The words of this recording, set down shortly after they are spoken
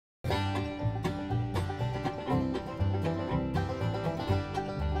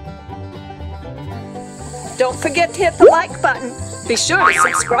Don't forget to hit the like button. Be sure to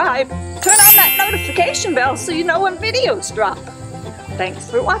subscribe. Turn on that notification bell so you know when videos drop.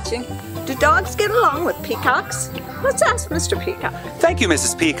 Thanks for watching. Do dogs get along with peacocks? Let's ask Mr. Peacock. Thank you,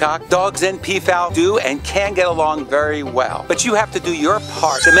 Mrs. Peacock. Dogs and peafowl do and can get along very well. But you have to do your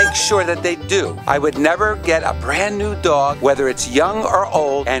part to make sure that they do. I would never get a brand new dog, whether it's young or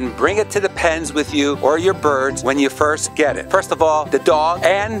old, and bring it to the pens with you or your birds when you first get it. First of all, the dog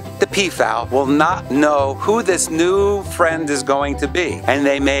and the peafowl will not know who this new friend is going to be, and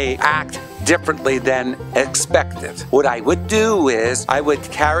they may act differently than expected. What I would do is I would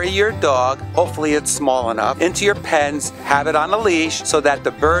carry your dog, hopefully it's small enough, into your pens, have it on a leash so that the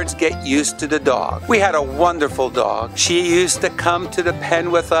birds get used to the dog. We had a wonderful dog. She used to come to the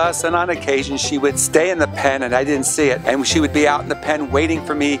pen with us, and on occasion she would stay in the pen and I didn't see it, and she would be out in the pen waiting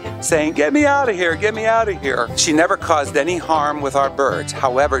for me saying, "Get me out of here, get me out of here." She never caused any harm with our birds.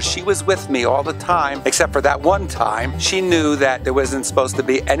 However, she was with me all the time, except for that one time. She knew that there wasn't supposed to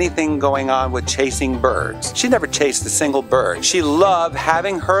be anything going on with chasing birds. She never chased a single bird. She loved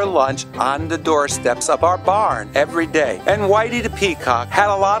having her lunch on the doorsteps of our barn every day. And Whitey the Peacock had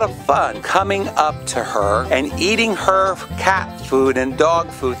a lot of fun coming up to her and eating her cat food and dog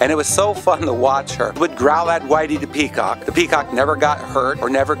food. And it was so fun to watch her. Would growl at Whitey the Peacock. The peacock never got hurt or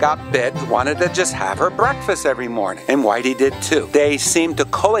never got bit. Wanted to just have her breakfast every morning. And Whitey did too. They seemed to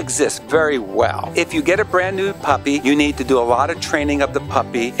coexist very well. If you get a brand new puppy, you need to do a lot of training of the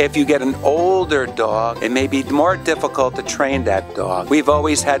puppy. If you get an older dog, it may be more difficult to train that dog. We've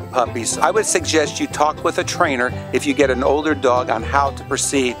always had puppies. I would suggest you talk with a trainer if you get an older dog on how to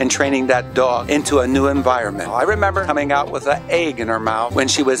proceed in training that dog into a new environment. I remember coming out with an egg in her mouth when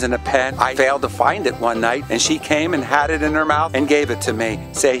she was in a pen. I failed to find it one night, and she came and had it in her mouth and gave it to me.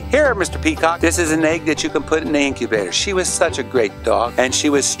 Say, "Here, Mr. Peacock, this is an egg that you can put in the incubator." She was such a great dog, and she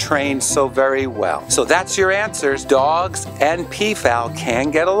was trained so very well. So that's your answers. Dogs and peafowl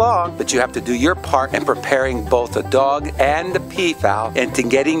can get along, but you have to do your part in preparing both the dog and the peafowl into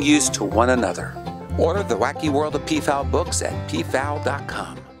getting used to one another. Order the Wacky World of Peafowl books at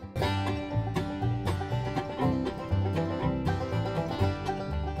peafowl.com.